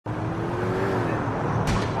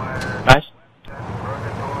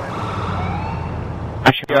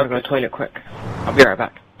gotta go to the toilet quick. I'll be right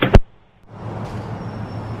back.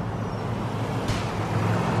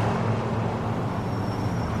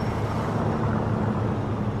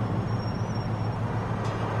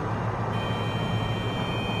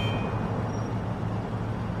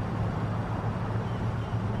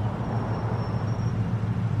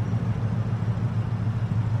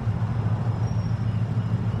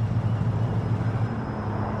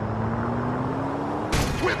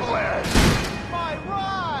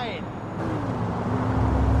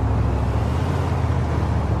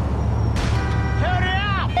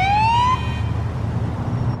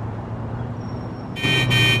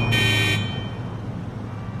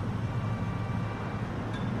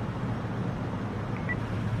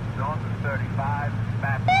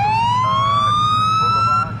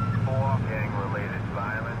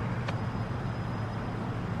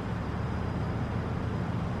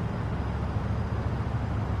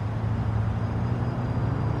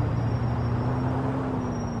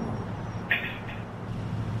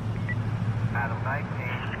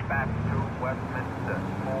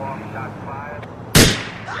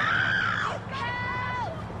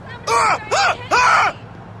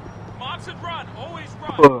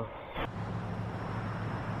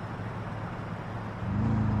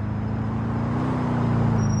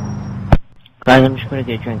 Guys, I'm just gonna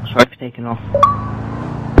get a drink. Sorry for taking off.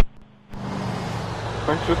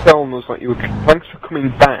 Thanks for telling us like you were. Thanks for coming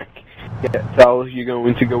back. Yeah, tell us you're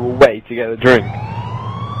going to go away to get a drink.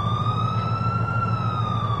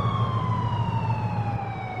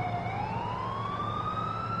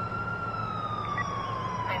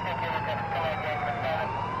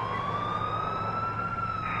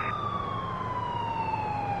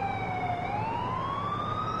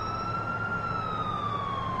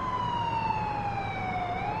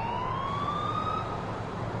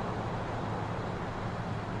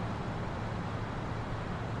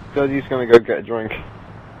 So he's gonna go get a drink.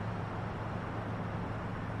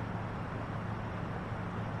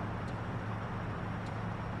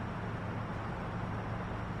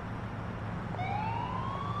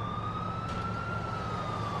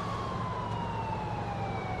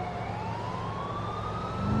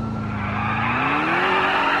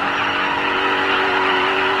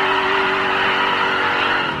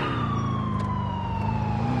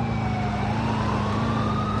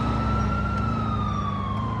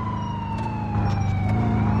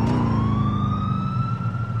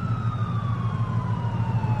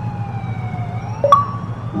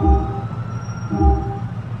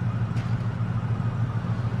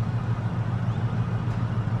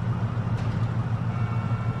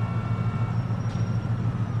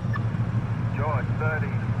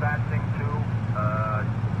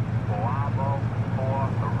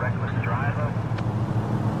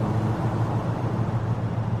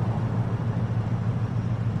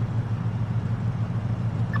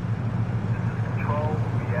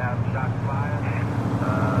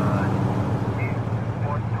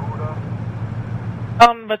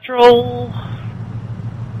 Patrol.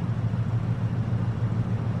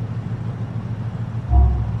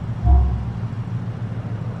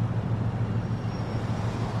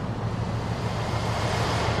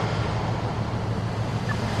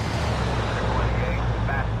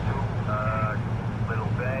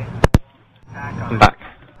 I'm back.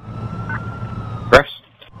 Chris?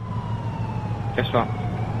 Guess what?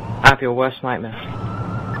 I have your worst nightmare.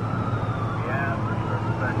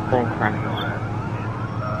 Phone crackers.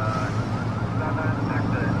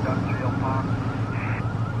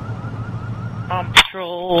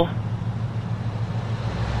 Patrol.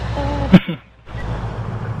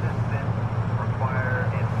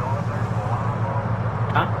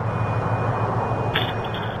 Huh?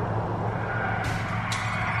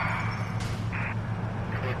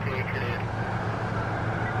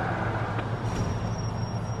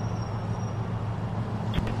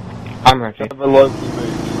 I'm ready. Have a Loki move.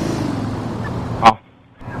 Oh.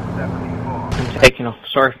 I'm taking off.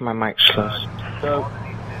 Sorry for my mic's closed. So.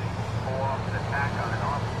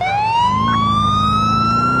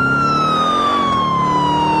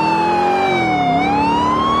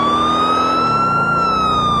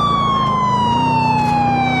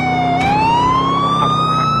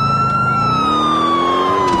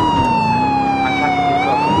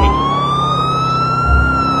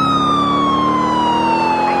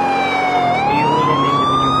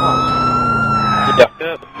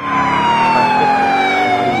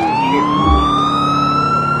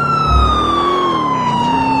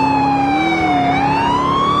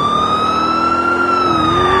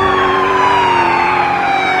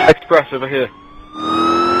 Express over here.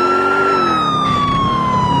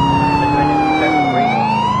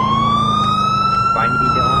 I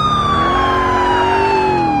need to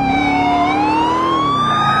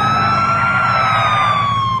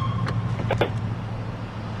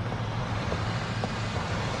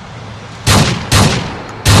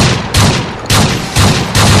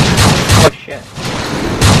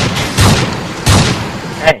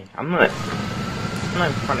I'm not in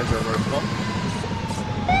front of your roadblock.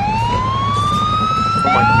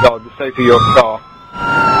 Oh my god, the state of your car.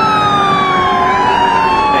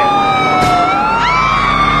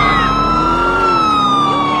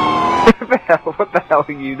 What the hell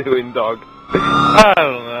are you doing, dog? I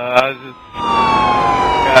don't know, I was just...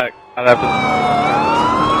 I'd have to...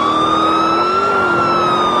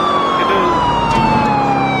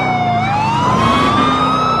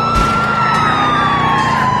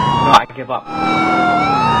 No, I give up.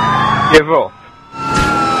 Give up?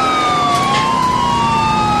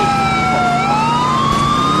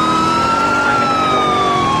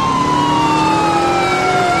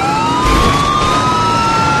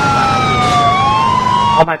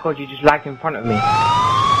 Oh my god, you just lagged in front of me.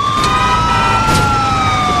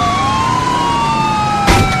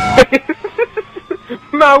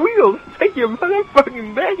 My wheels take your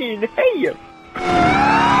motherfucking banging hey!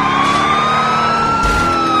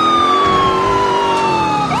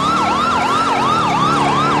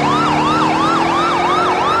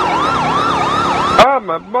 Ah,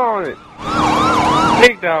 my bonnet!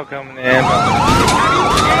 Big dog coming in.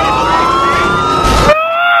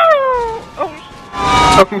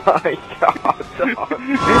 Oh my god, dog.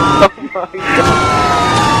 Oh my god.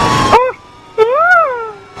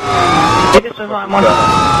 It is like I'm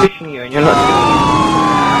pushing you and you're not doing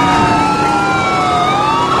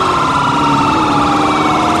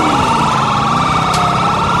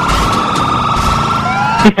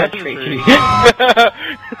it. That's tricky.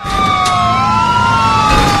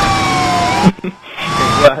 It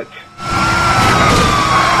worked.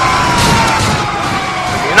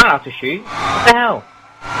 You're not allowed to shoot. What the hell?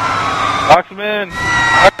 Box him in!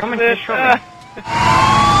 Come and just shot me.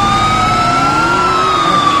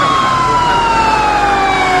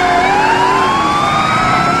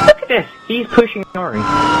 Look at this. He's pushing orange.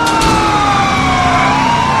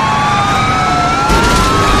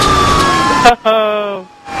 Oh!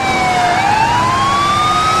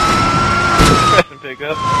 Press and pick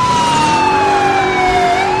up.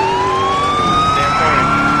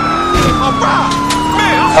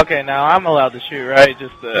 Okay, now I'm allowed to shoot, right?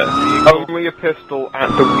 Just only a pistol at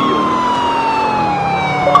the wheel.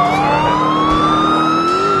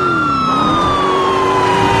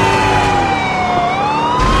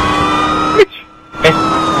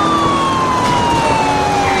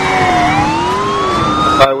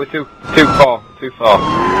 We're too far.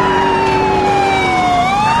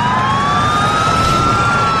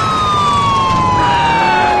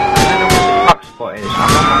 Fuck spot is.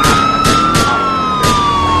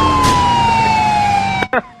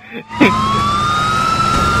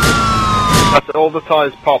 That's all the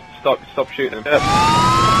tires pop. Stop shooting them. Yep.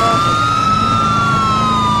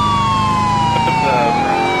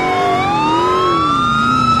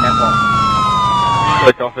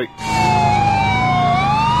 Play coffee.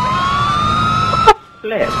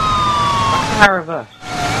 Flip. Why can't I reverse?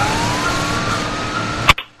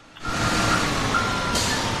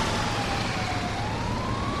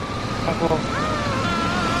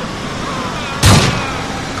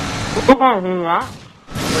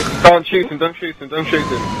 Don't shoot him. Don't shoot him.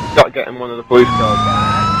 Gotta get him one of the police cars.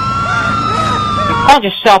 You can't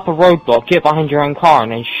just set up a roadblock, get behind your own car,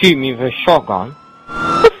 and then shoot me with a shotgun.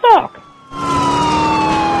 What the fuck?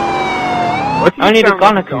 Only the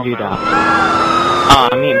gunner can do that.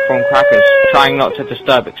 I'm eating prawn crackers, trying not to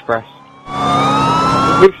disturb Express.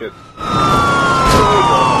 Bullshit.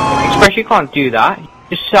 Express, you can't do that.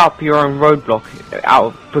 Just set up your own roadblock out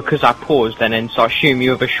of, because I paused and then start shooting me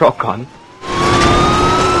with a shotgun.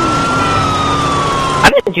 I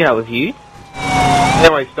didn't do that with you.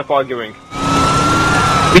 Anyway, stop arguing.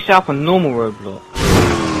 We set up a normal roadblock.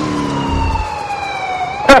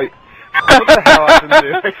 Wait, what the hell happened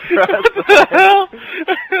to Express?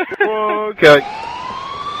 Okay.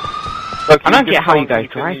 Look, I don't get how you guys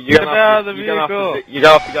drive. You're gonna have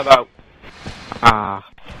to get out. Ah.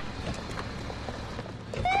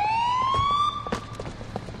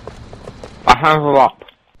 I have her up.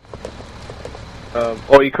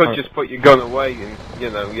 Or you could just put your gun away and,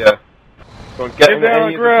 yeah. Go on, get in down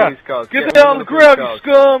any the of ground. these cars. Get down on the ground, you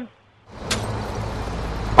scum!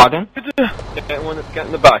 Pardon? Get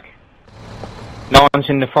in the back. No one's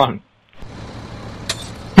in the front.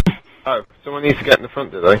 Oh, someone needs to get in the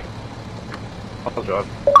front, do they? I'll drive.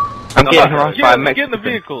 I'm getting harassed by a Get in Mexican. the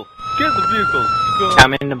vehicle! Get in the vehicle! Scum.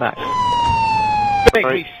 I'm in the back. Make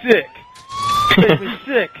me sick! Make me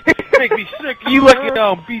sick! Make me sick! You let me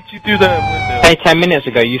down, beat you through that window. Hey, 10 minutes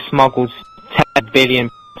ago you smuggled 10 billion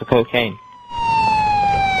of cocaine.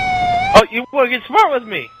 Oh, you wanna get smart with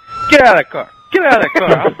me? Get out of the car! Get out of the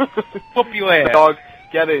car! I'll whoop your ass! Dog,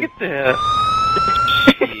 get in. Get the hell.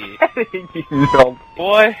 Shit. You knob.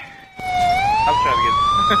 Boy, I'm trying to get.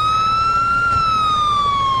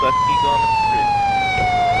 Let's keep on the street.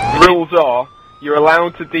 The rules are, you're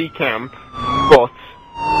allowed to decamp, but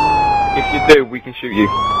if you do, we can shoot you.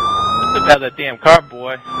 Just about that damn car,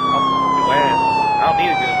 boy. I'll your ass. I don't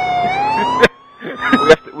need a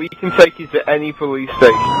gun. We can take you to any police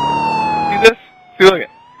station. See this? See, look it.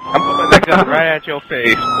 I'm putting that gun right at your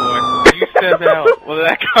face, boy. You step out with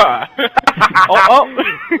that car. Oh.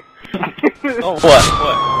 Oh, what?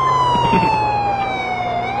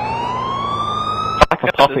 Like a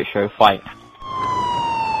puppet show fight.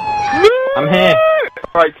 I'm here.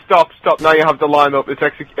 Right, stop. Now you have to line up. It's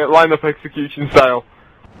line up execution style.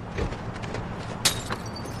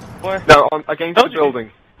 Boy. No, against the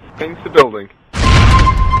building. Against the building.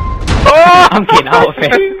 Oh! I'm getting out of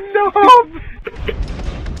it. No!